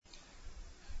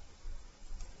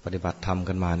ปฏิบัติธรรม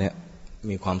กันมาเนี่ย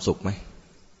มีความสุขไหม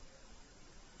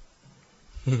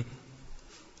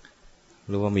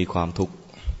หรือว่ามีความทุกข์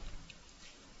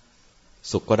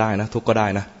สุขก็ได้นะทุกข์ก็ได้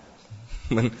นะ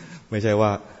มันไม่ใช่ว่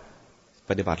า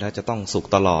ปฏิบัติแล้วจะต้องสุข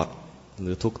ตลอดห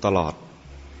รือทุกข์ตลอด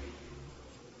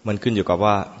มันขึ้นอยู่กับ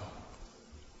ว่า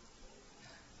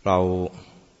เรา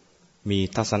มี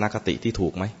ทัศนคติที่ถู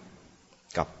กไหม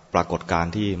กับปรากฏการ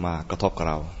ณ์ที่มากระทบกับ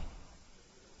เรา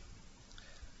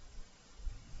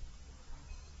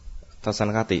ทัศน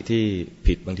คติที่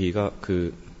ผิดบางทีก็คือ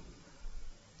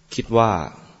คิดว่า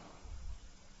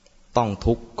ต้อง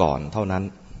ทุกข์ก่อนเท่านั้น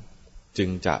จึง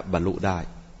จะบรรลุได้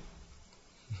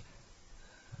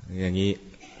อย่างนี้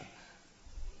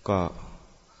ก็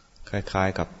คล้าย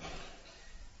ๆกับ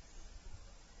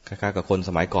คนส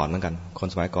มัยก่อนเหมือนกันคน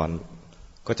สมัยก่อน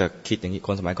ก็จะคิดอย่างนี้ค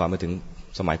นสมัยก่อนมาถึง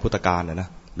สมัยพุทธกาลนะ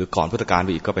หรือก่อนพุทธกาลไป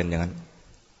อีกก็เป็นอย่างนั้น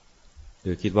ห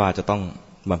รือคิดว่าจะต้อง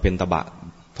บำเพ็ญตบะ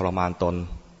ทรมานตน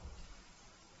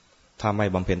ถ้าไม่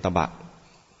บำเพ็ญตบะ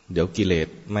เดี๋ยวกิเลส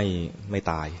ไม่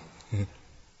ตาย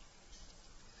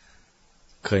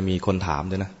เคยมีคนถาม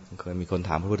ด้วยนะเคยมีคนถ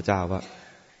ามพระพุทธเจ้าว่า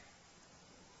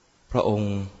พระอง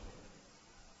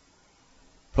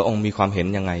ค์มีความเห็น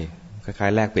ยังไงคล้า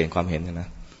ยๆแลกเปลี่ยนความเห็นนะ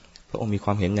พระองค์มีคว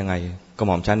ามเห็นยังไงกระห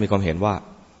ม่อมชั้นมีความเห็นว่า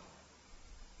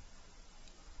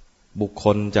บุคค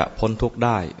ลจะพ้นทุกข์ไ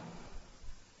ด้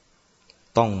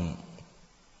ต้อ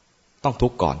งทุ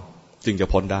กข์ก่อนจึงจะ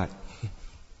พ้นได้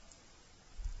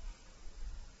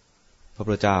พระพุ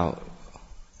ทธเจ้า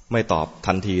ไม่ตอบ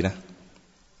ทันทีนะ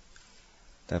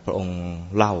แต่พระองค์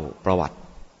เล่าประวัติ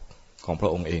ของพร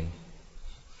ะองค์เอง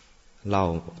เล่า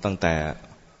ตั้งแต่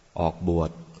ออกบว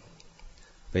ช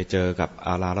ไปเจอกับอ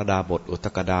าราลดาบทอุท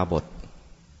กดาบท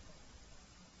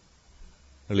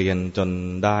เรียนจน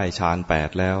ได้ฌาน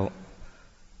8แล้ว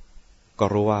ก็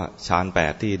รู้ว่าฌาน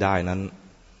8ที่ได้นั้น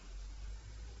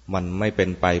มันไม่เป็น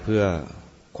ไปเพื่อ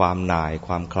ความหน่ายค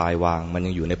วามคลายวางมัน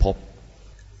ยังอยู่ในภพ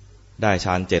ได้ฌ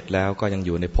าน7แล้วก็ยังอ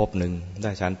ยู่ในภพหนึ่งไ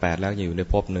ด้ฌาน8แล้วยังอยู่ใน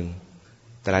ภพหนึ่ง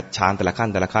แต่ละฌานแต่ละ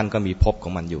ขั้นก็มีภพขอ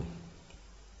งมันอยู่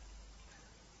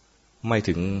ไม่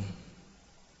ถึง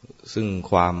ซึ่ง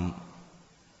ความ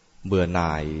เบื่อหน่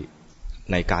าย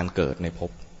ในการเกิดในภ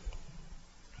พ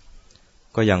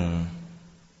ก็ยัง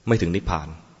ไม่ถึงนิพพาน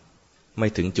ไม่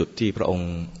ถึงจุดที่พระอง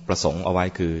ค์ประสงค์เอาไว้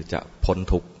คือจะพ้น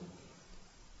ทุกข์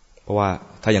เพราะว่า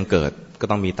ถ้ายังเกิดก็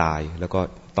ต้องมีตายแล้วก็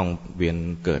ต้องเวียน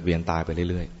เกิดเวียนตายไป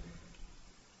เรื่อย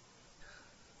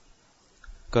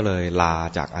ๆก็เลยลา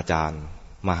จากอาจารย์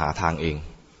มาหาทางเอง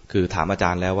คือถามอาจ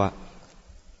ารย์แล้วว่า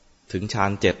ถึงฌา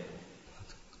น7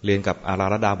เรียนกับอารา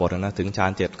ลดาบทนะถึงฌา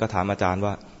น7ก็ถามอาจารย์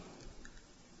ว่า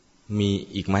มี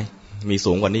อีกไหมมี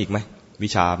สูงกว่านี้อีกไหมวิ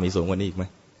ชามีสูงกว่านี้อีกไหม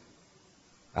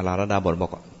อาราลดาบทบอ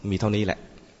กมีเท่านี้แหละ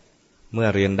เมื่อ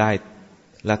เรียนได้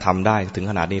และทำได้ถึง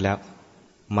ขนาดนี้แล้ว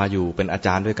มาอยู่เป็นอาจ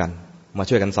ารย์ด้วยกันมา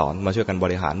ช่วยกันสอนมาช่วยกันบ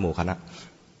ริหารหมู่คณะ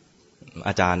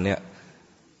อาจารย์เนี่ย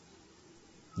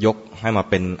ยกให้มา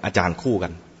เป็นอาจารย์คู่กั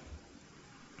น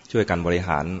ช่วยกันบริห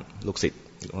ารลูกศิษย์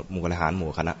บริหารห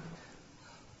มู่คณะ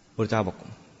พระเจ้าบอก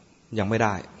ยังไม่ไ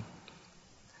ด้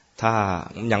ถ้า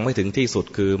ยังไม่ถึงที่สุด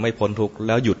คือไม่พ้นทุกข์แ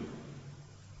ล้วหยุ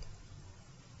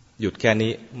ดแค่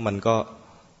นี้มันก็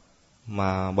มา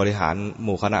บริหารห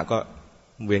มู่คณะก็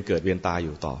เวียนเกิดเวียนตายอ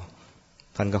ยู่ต่อ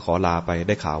ท่านก็ขอลาไปไ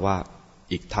ด้ข่าวว่า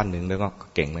อีกท่านหนึ่งแล้วก็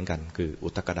เก่งเหมือนกันคืออุ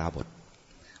ทกดาบท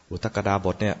อุทกดาบ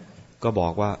ทเนี่ยก็บอ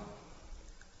กว่า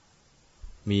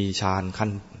มีฌานขั้น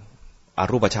อ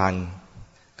รูปฌาน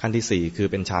ขั้นที่4คือ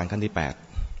เป็นฌานขั้นที่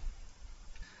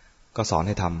8ก็สอนใ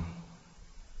ห้ทำ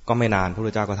ก็ไม่นานพระพุท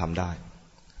ธเจ้าก็ทำได้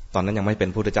ตอนนั้นยังไม่เป็น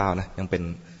พระพุทธเจ้านะยังเป็น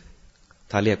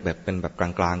ถ้าเรียกแบบเป็นแบบกลา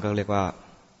งๆก็เรียกว่า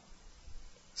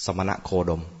สมณะโค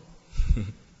ดม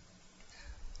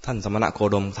ท่านสมณะโค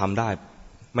ดมทำได้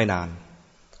ไม่นาน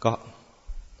ก็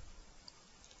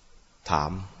ถ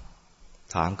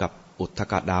ามกับอุท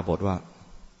กดาบทว่า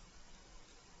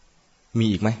มี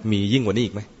อีกไหมมียิ่งกว่านี้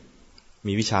อีกไหม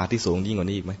มีวิชาที่สูงยิ่งกว่า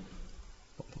นี้อีกไหม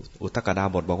อุทกดา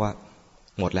บทบอกว่า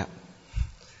หมดแล้ว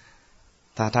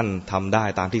ถ้าท่านทำได้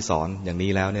ตามที่สอนอย่างนี้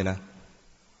แล้วเนี่ยนะ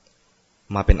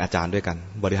มาเป็นอาจารย์ด้วยกัน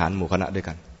บริหารหมู่คณะด้วย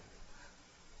กัน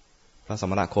พระส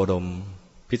มณะโคดม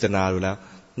พิจารณาดูแล้ว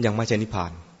ยังไม่ใช่นิพพา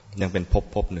นยังเป็น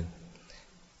ภพหนึ่ง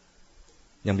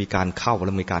ยังมีการเข้าแล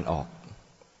ะมีการออก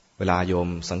เวลาโยม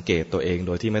สังเกตตัวเองโ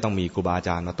ดยที่ไม่ต้องมีครูบาอาจ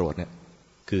ารย์มาตรวจเนี่ย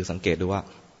คือสังเกตดูว่า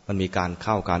มันมีการเ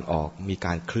ข้าการออกมีก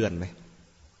ารเคลื่อนไหม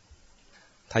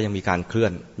ถ้ายังมีการเคลื่อ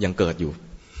นยังเกิดอยู่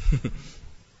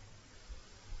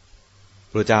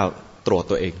พระเจ้าตรวจ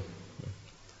ตัวเอง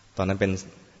ตอนนั้นเป็น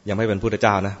ยังไม่เป็นพุทธเ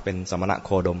จ้านะเป็นสมณะโค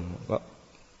ดมก็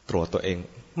ตรวจตัวเอง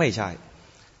ไม่ใช่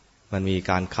มันมี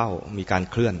การเข้ามีการ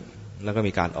เคลื่อนแล้วก็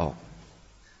มีการออก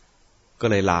ก็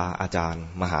เลยลาอาจารย์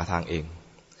มาหาทางเอง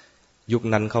ยุค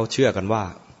นั้นเขาเชื่อกันว่า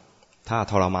ถ้า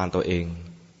ทรมานตัวเอง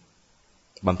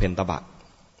บำเพ็ญตบะ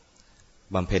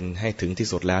บำเพ็ญให้ถึงที่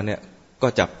สุดแล้วเนี่ยก็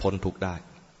จะพ้นทุกข์ได้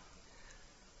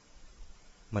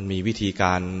มันมีวิธีก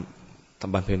าร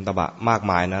บำเพ็ญตบะมาก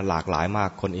มายนะหลากหลายมาก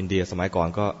คนอินเดียสมัยก่อน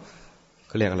ก็เ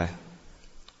ขาเรียกอะไร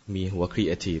มีหัวครีเ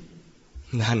อทีฟ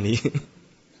ด้านนี้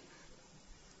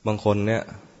บางคนเนี่ย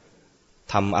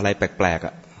ทำอะไรแปลกๆ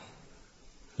อ่ะ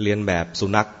เรียนแบบสุ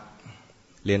นัข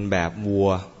เรียนแบบวัว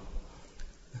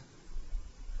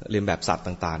เรียนแบบสัตว์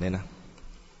ต่างๆเนี่ยนะ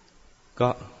ก็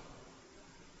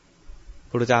พ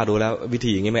ระพุทธเจ้าดูแล้ววิ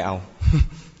ธีอย่างนี้ไม่เอา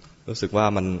รู้สึกว่า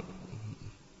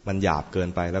มันหยาบเกิน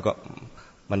ไปแล้วก็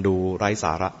มันดูไร้ส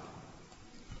าระ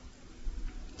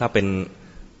ถ้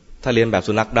าเรียนแบบ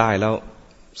สุนัขได้แล้ว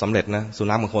สำเร็จนะสุ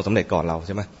นัขมันคงสำเร็จก่อนเราใ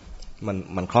ช่ไหม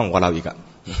มันคล่องกว่าเราอีกอ่ะ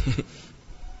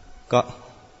ก็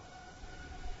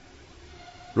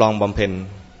ลองบำเพ็ญ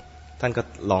ท่านก็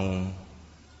ลอง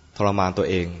ทรมานตัว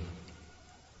เอง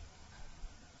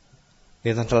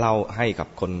นี่ท่านเล่าให้กับ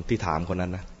คนที่ถามคนนั้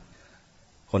นนะ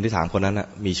คนที่ถามคนนั้นนะ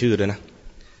มีชื่อด้วยนะ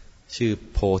ชื่อ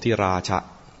โพธิรา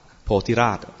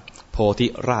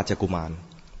ชกุมาร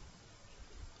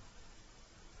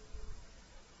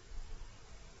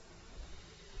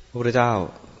พระพุทธเจ้า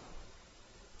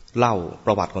เล่าป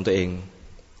ระวัติของตัวเอง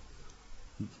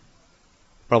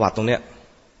ประวัติตรงเนี้ย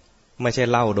ไม่ใช่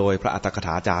เล่าโดยพระอัตถกถ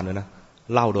าจารย์ด้วยนะ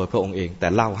เล่าโดยพระองค์เองแต่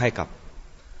เล่าให้กับ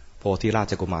โพธิรา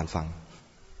ชกุมารฟัง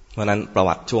เพราะนั้นประ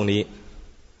วัติช่วงนี้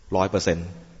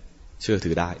 100% เชื่อถื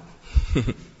อได้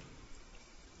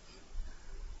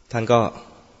ท่านก็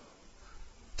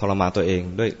ทรมานตัวเอง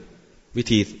ด้วย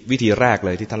วิธีแรกเ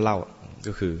ลยที่ท่านเล่า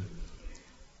ก็คือ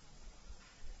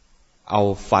เอา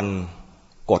ฟัน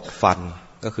กดฟัน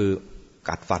ก็คือ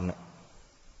กัดฟั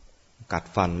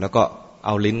นแล้วก็เอ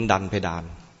าลิ้นดันเพดา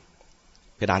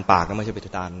นปากนะไม่ใช่เพ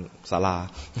ดานศาลา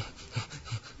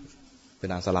เพ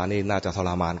ดานศาลานี่น่าจะทร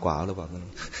มานกว่าหรือเปล่า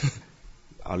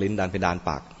เอาลิ้นดันเพดาน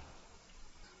ปาก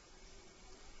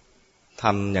ท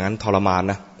ำอย่างนั้นทรมาน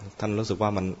นะท่านรู้สึกว่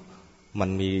ามัน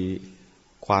มี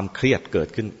ความเครียดเกิด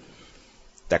ขึ้น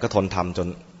แต่ก็ทนทำจน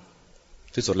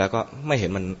ที่สุดแล้วก็ไม่เห็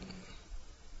น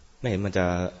มันจะ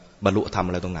บรรลุธรรม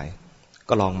อะไรตรงไหน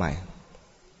ก็ลองใหม่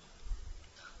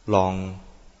ลอง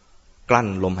กลั้น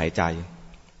ลมหายใจ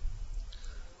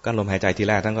ที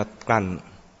แรกท่านก็ก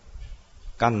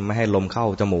ลั้นไม่ให้ลมเข้า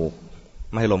จมูก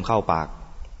ไม่ให้ลมเข้าปาก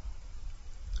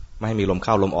ไม่ให้มีลมเ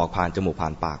ข้าลมออกผ่านจมูกผ่า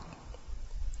นปาก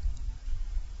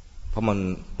เพราะมัน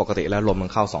ปกติแล้วลมมัน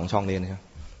เข้า2ช่องนี้นะครับ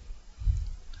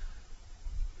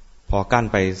พอกั้น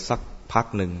ไปสักพัก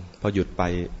หนึ่งพอห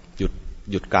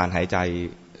ยุดการหายใจ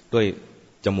ด้วย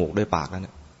จมูกด้วยปากแล้วเ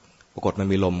นี่ยปรากฏมัน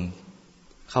มีลม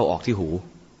เข้าออกที่หู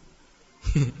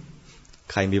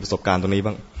ใครมีประสบการณ์ตรงนี้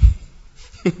บ้าง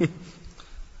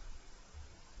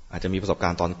อาจจะมีประสบกา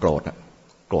รณ์ตอนโกรธแ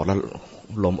ล้ว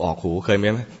ลมออกหูเคยไ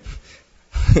หม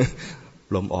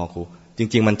ลมออกหูจ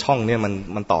ริงๆมันช่องเนี่ย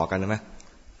มันต่อกันใช่ไหม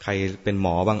ใครเป็นหม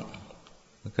อบ้าง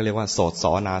ก็เรียกว่าโสตส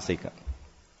นาสิก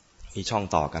มีช่อง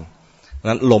ต่อกันเพราะฉ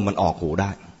ะนั้นลมมันออกหูได้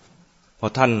พอ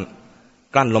ท่าน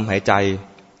กลั้นลมหายใจ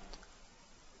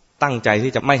ตั้งใจ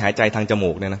ที่จะไม่หายใจทางจ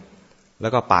มูกเนี่ยนะแล้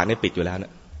วก็ปากนี่ปิดอยู่แล้วเนี่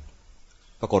ย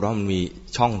ปรากฏว่ามันมี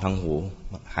ช่องทางหู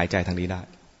หายใจทางนี้ได้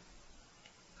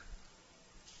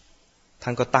ท่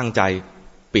านก็ตั้งใจ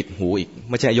ปิดหูอีก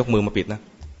ไม่ใช่ยกมือมาปิดนะ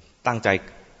ตั้งใจ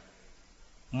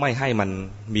ไม่ให้มัน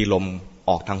มีลม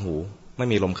ออกทางหูไม่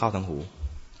มีลมเข้าทางหู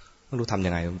ไม่รู้ทำยั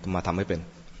งไงมาทำไม่เป็น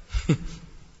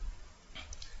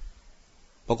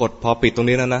ปรากฏพอปิดตรง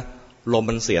นี้นะลม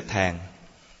มันเสียดแทง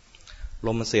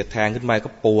ขึ้นไปก็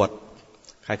ปวด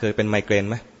ใครเคยเป็นไมเกรน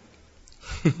ไหม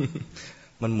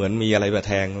มันเหมือนมีอะไรมาแ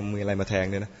ทง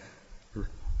เนี่ยนะ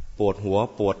ปวดหัว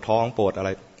ปวดท้องปวดอะไร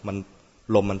มัน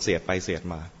ลมมันเสียดไปเสียด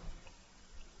มา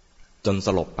จนส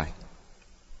ลบไป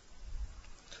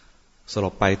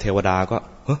เทวดาก็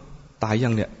ตายยั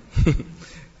งเนี่ย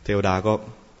เทวดาก็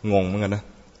งงเหมือนกันนะ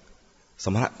ส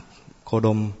มณะโคด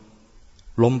ม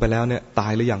ล้มไปแล้วเนี่ยตา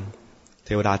ยหรือยังเท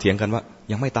วดาเถียงกันว่า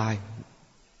ยังไม่ตาย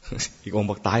อีกองค์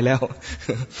บอกตายแล้ว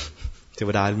เทว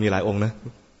ดามีหลายองค์นะ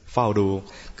เฝ้าดู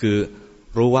คือ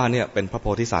รู้ว่าเนี่ยเป็นพระโพ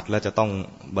ธิสัตว์แล้วจะต้อง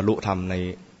บรรลุธรรม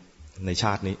ในช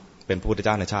าตินี้เป็นพระพุทธเ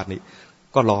จ้าในชาตินี้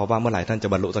ก็รอว่าเมื่อไหร่ท่านจะ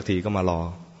บรรลุสักทีก็มารอ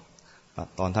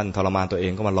ตอนท่านทรมานตัวเอ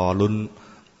งก็มารอลุ้น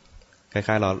คล้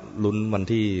ายๆเราลุ้นวัน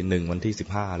ที่1วันที่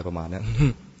15อะไรประมาณนี้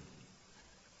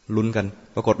ลุ้นกัน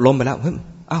ปรากฏล้มไปแล้วเฮ้ย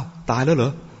อ้าวตายแล้วเหร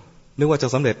อนึกว่าจะ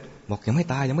สำเร็จบอกยังไม่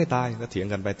ตายก็เถียง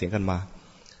กันไปเถียงกันมา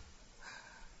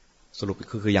สรุป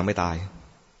คือยังไม่ตาย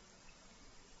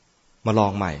มาลอ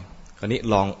งใหม่คราวนี้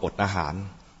ลองอดอาหาร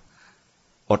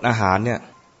เนี่ย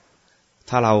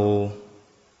ถ้าเรา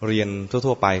เรียน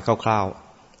ทั่วๆไปคร่าว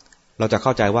เราจะเข้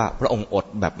าใจว่าพระองค์อด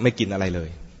แบบไม่กินอะไรเลย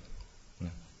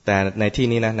แต่ในที่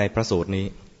นี้นะในพระสูตรนี้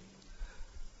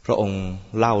พระองค์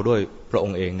เล่าด้วยพระอง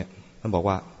ค์เองเนี่ยท่านบอก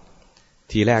ว่า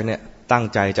ทีแรกเนี่ยตั้ง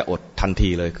ใจจะอดทันที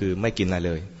เลยคือไม่กินอะไรเ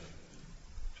ลย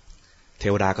เท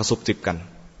วดาก็ซุบซิบกัน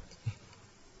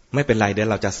ไม่เป็นไรเดี๋ยว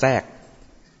เราจะแทร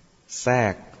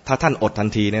กถ้าท่านอดทัน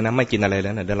ทีเนี่ยนะไม่กินอะไรแล้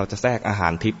วเนี่ยเดี๋ยวเราจะแทรกอาหา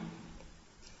รทิพย์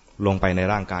ลงไปใน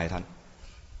ร่างกายท่าน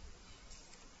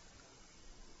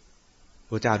พ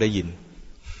ระเจ้าได้ยิน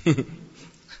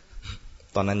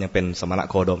ตอนนั้นยังเป็นสมณ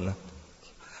โคดมนะ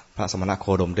พระสมณโค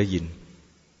ดมได้ยิน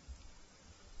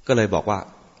ก็เลยบอกว่า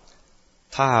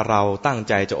ถ้าเราตั้ง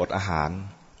ใจจะอดอาหาร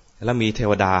แล้วมีเท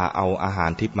วดาเอาอาหาร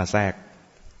ทิพย์มาแทรก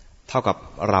เท่ากับ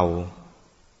เรา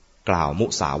กล่าวมุ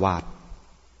สาวาท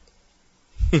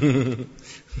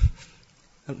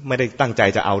ไม่ได้ตั้งใจ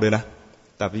จะเอาด้วยนะ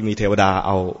แต่มีเทวดาเ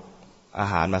อาอา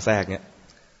หารมาแทรกเนี่ย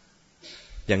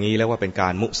อย่างนี้เรียกว่าเป็นกา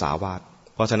รมุสาวาท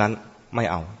เพราะฉะนั้นไม่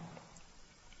เอา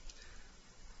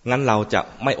งั้นเราจะ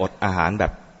ไม่อดอาหารแบ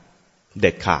บเ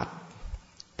ด็ดขาด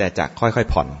แต่จะค่อย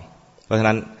ๆผ่อนเพราะฉะ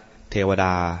นั้นเทวด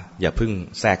าอย่าพึ่ง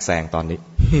แทรกแซงตอนนี้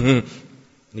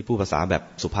นี่พูดภาษาแบบ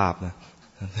สุภาพนะ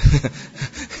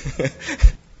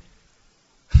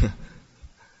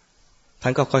ท่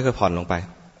านก็ค่อยๆผ่อนลงไป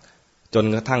จน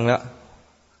กระทั่งแล้ว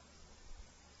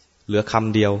เหลือค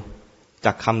ำเดียวจ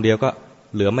ากคำเดียวก็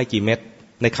เหลือไม่กี่เม็ด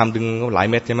ในคำดึงหลาย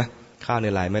เม็ดใช่ไหมข้าวใน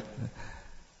หลายเม็ด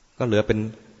ก็เหลือเป็น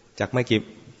จากไม่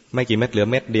กี่เม็ดเหลือ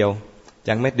เม็ดเดียวจ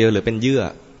ากเม็ดเดียวเหลือเป็นเยื่อ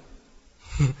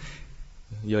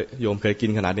โยมเคยกิน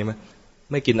ขนาดนี้ไหม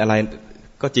ไม่กินอะไร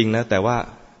ก็จริงนะแต่ว่า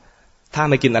ถ้า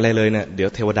ไม่กินอะไรเลยเนี่ยเดี๋ยว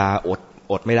เทวดา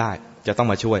อดไม่ได้จะต้อง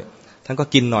มาช่วยท่านก็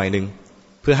กินหน่อยนึง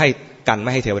เพื่อให้กันไ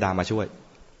ม่ให้เทวดามาช่วย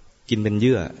กินเป็นเ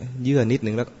ยื่อนิด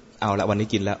นึงแล้วเอาละวันนี้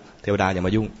กินแล้วเทวดาอย่าม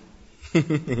ายุ่ง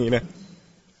อย่างนี้นะ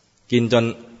กินจน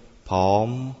ผอม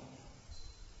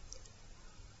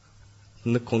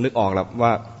คงนึกออกแล้วว่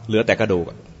าเหลือแต่กระดูก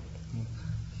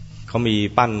เขามี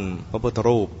ปั้นพระพุทธ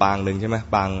รูปปางหนึ่งใช่ไหม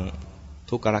ปาง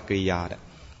ทุกขกิริยาเนี่ย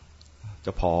จ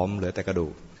ะผอมเหลือแต่กระดู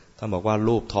กท่านบอกว่า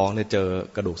รูปท้องเนี่ยเจอ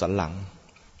กระดูกสันหลัง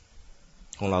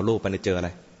ของเรารูปไปเนี่ยเจออะไร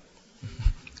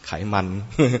ไขมัน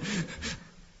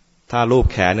ถ้ารูป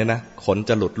แขนเนี่ยนะขน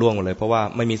จะหลุดร่วงหมดเลยเพราะว่า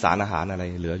ไม่มีสารอาหารอะไร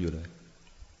เหลืออยู่เลย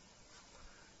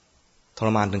ทร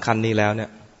มานถึงขั้นนี้แล้วเนี่ย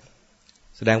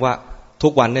แสดงว่าทุ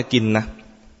กวันเนี่ยกินนะ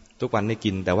ทุกวันเนี่ย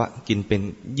กินแต่ว่ากินเป็น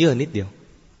เยื่อนิดเดียว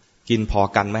กินพอ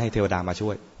กันไม่ให้เทวดามาช่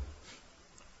วย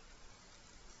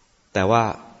แต่ว่า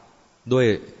ด้วย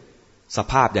ส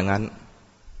ภาพอย่างนั้น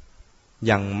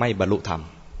ยังไม่บรรลุธรรม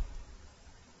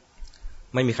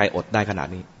ไม่มีใครอดได้ขนาด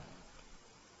นี้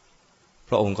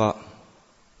พระองค์ก็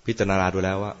พิจารณาดูแ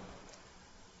ล้วว่า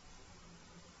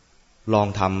ลอง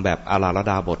ทำแบบอาราล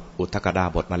ดาบทอุทธกดา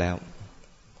บทมาแล้ว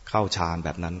เข้าฌานแบ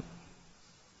บนั้น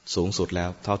สูงสุดแล้ว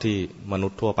เท่าที่มนุ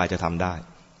ษย์ทั่วไปจะทำได้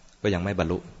ก็ยังไม่บรร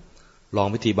ลุลอง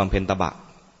วิธีบำเพ็ญตบะ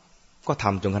ก็ท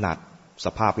ำจนขนาดส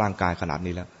ภาพร่างกายขนาด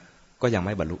นี้แล้วก็ยังไ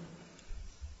ม่บรรลุ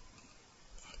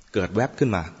เกิดแวบขึ้น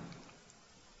มา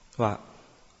ว่า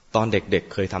ตอนเด็ก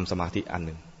ๆเคยทำสมาธิอันห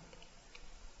นึ่ง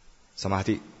สมา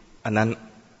ธิอันนั้น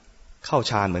เข้า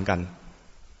ฌานเหมือนกัน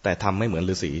แต่ทำไม่เหมือน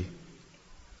ฤาษี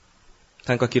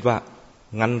ท่านก็คิดว่า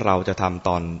งั้นเราจะทำต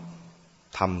อน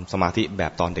ทำสมาธิแบ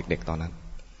บตอนเด็กๆตอนนั้น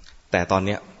แต่ตอน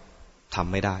นี้ท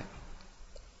ำไม่ได้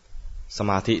ส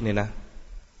มาธิเนี่ยนะ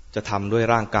จะทำด้วย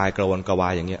ร่างกายกระวนกระวา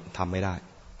ยอย่างเงี้ยทำไม่ได้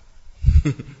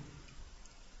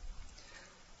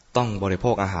ต้องบริโภ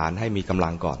คอาหารให้มีกำลั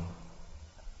งก่อน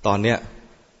ตอนเนี้ย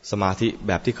สมาธิแ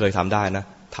บบที่เคยทำได้นะ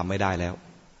ทำไม่ได้แล้ว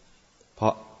เพรา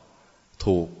ะ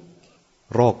ถูก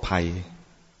โรคภัย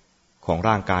ของ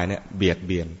ร่างกายเนี่ยเบียดเ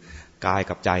บียนกาย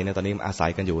กับใจเนี่ยตอนนี้มันอาศั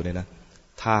ยกันอยู่เนี่ยนะ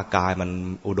ถ้ากายมัน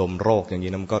อุดมโรคอย่างนี้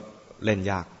นะมันก็เล่น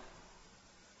ยาก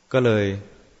ก็เลย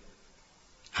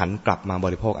หันกลับมาบ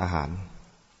ริโภคอาหาร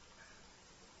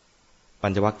ปั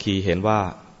ญจวัคคีย์เห็นว่า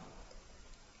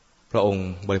พระองค์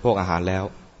บริโภคอาหารแล้ว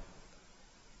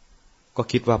ก็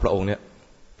คิดว่าพระองค์เนี่ย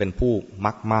เป็นผู้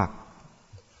มักมาก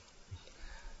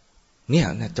เนี่ย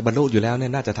จะบรรลุอยู่แล้วเนี่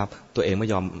ยน่าจะทำตัวเองไม่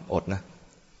ยอมอดนะ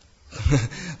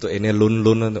ตัวเองเนี่ยลุ้น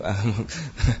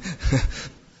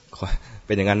เ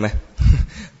ป็นอย่างนั้นไหม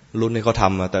ลุ้นนี่เขาท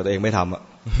ำแต่ตัวเองไม่ทำอ่ะ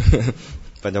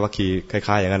ปัญจวัคคีย์ค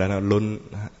ล้ายๆอย่างนั้นนะลุ้น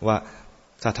ว่า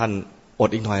ถ้าท่านอด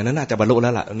อีกหน่อยนั้นน่าจะบรรลุแล้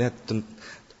วล่ะเนี่ยจน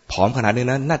ผอมขนาดนี้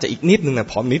นะน่าจะอีกนิดนึงนะ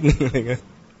ผอมนิดนึงอะไรเงี้ย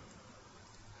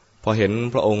พอเห็น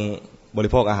พระองค์บริ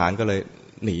โภคอาหารก็เลย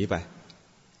หนีไป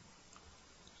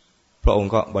พระอง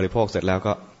ค์ก็บริโภคเสร็จแล้ว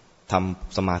ก็ท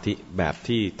ำสมาธิแบบ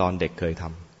ที่ตอนเด็กเคยท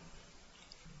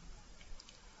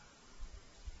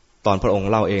ำตอนพระองค์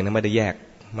เล่าเองนะไม่ได้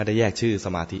แยกชื่อส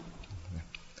มาธิ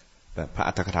แบบพระ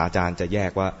อัฏฐกถาจารย์จะแย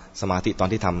กว่าสมาธิตอน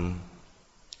ที่ท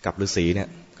ำกับฤาษีเนี่ย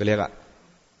ก็ ก็เรียกว่า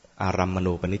อารัมม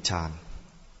ณูปนิชฌาน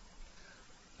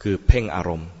คือเพ่งอา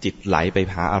รมณ์จิตไหลไป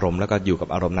หาอารมณ์แล้วก็อยู่กับ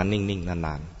อารมณ์นั้นนิ่งๆน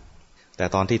านๆแต่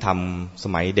ตอนที่ทำส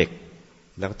มัยเด็ก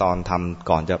แล้วตอนทำ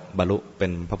ก่อนจะบรรลุเป็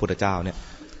นพระพุทธเจ้าเนี่ย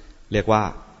เรียกว่า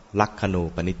ลักขณู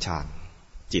ปนิชฌาน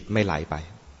จิตไม่ไหลไป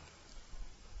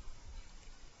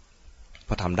พ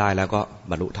อทำได้แล้วก็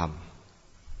บรรลุธรรม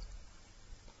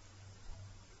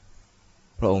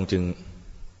พระองค์จึง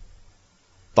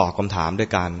ตอบคำถามด้วย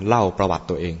การเล่าประวัติ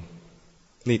ตัวเอง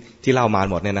นี่ที่เล่ามา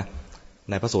หมดเนี่ยนะ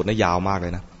ในพระสูตรนี่ยาวมากเล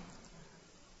ยนะ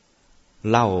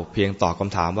เล่าเพียงตอบค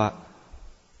ำถามว่า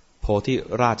โพธิ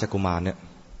ราชกุมารเนี่ย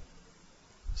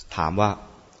ถามว่า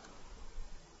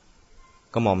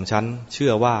กระหม่อมฉันเชื่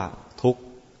อว่าทุกข์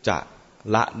จะ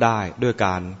ละได้ด้วยก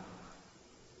าร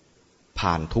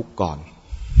ผ่านทุกข์ก่อน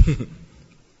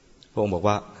พระองค์บอก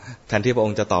ว่าแทนที่พระอ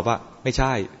งค์จะตอบว่าไม่ใ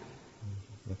ช่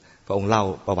พระองค์เล่า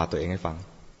ประวัติตัวเองให้ฟัง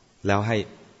แล้วให้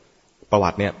ประวั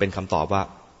ติเนี่ยเป็นคำตอบว่า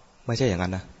ไม่ใช่อย่างนั้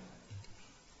นนะ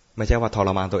ไม่ใช่ว่าทร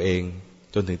มานตัวเอง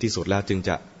จนถึงที่สุดแล้วจึง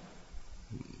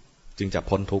จะ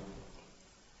พ้นทุกข์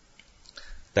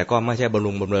แต่ก็ไม่ใช่บำ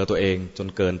รุงบำเรอตัวเองจน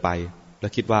เกินไปแล้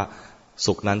วคิดว่า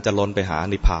สุขนั้นจะล้นไปหา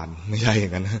นิพพานไม่ใช่อย่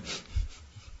างนั้น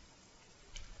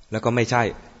แล้วก็ไม่ใช่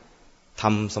ท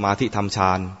ำสมาธิทำฌ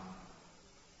าน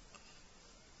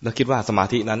แล้วคิดว่าสมา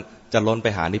ธินั้นจะล้นไป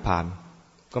หานิพพาน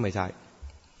ก็ไม่ใช่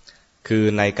คือ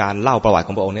ในการเล่าประวัติข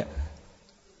องพระองค์เนี่ย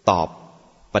ตอบ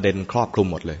ประเด็นครอบคลุม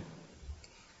หมดเลย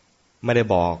ไม่ได้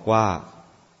บอกว่า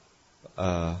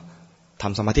ท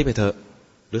ำสมาธิไปเถอะ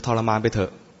หรือทรมานไปเถอ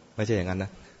ะไม่ใช่อย่างนั้นน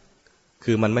ะ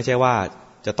คือมันไม่ใช่ว่า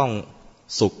จะต้อง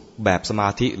สุขแบบสมา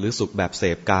ธิหรือสุขแบบเส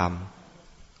พกาม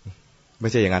ไม่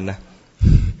ใช่อย่างนั้นนะ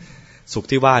สุข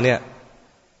ที่ว่าเนี่ย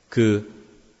คือ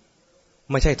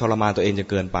ไม่ใช่ทรมานตัวเองจน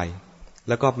เกินไปแ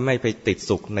ล้วก็ไม่ไปติด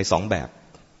สุขในสองแบบ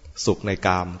สุขในก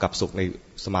ามกับสุขใน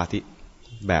สมาธิ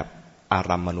แบบอา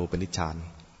รัมมณูปนิชฌาน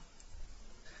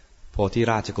โพธิ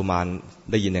ราชกุมาร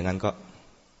ได้ยินอย่างนั้นก็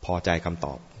พอใจคำต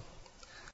อบ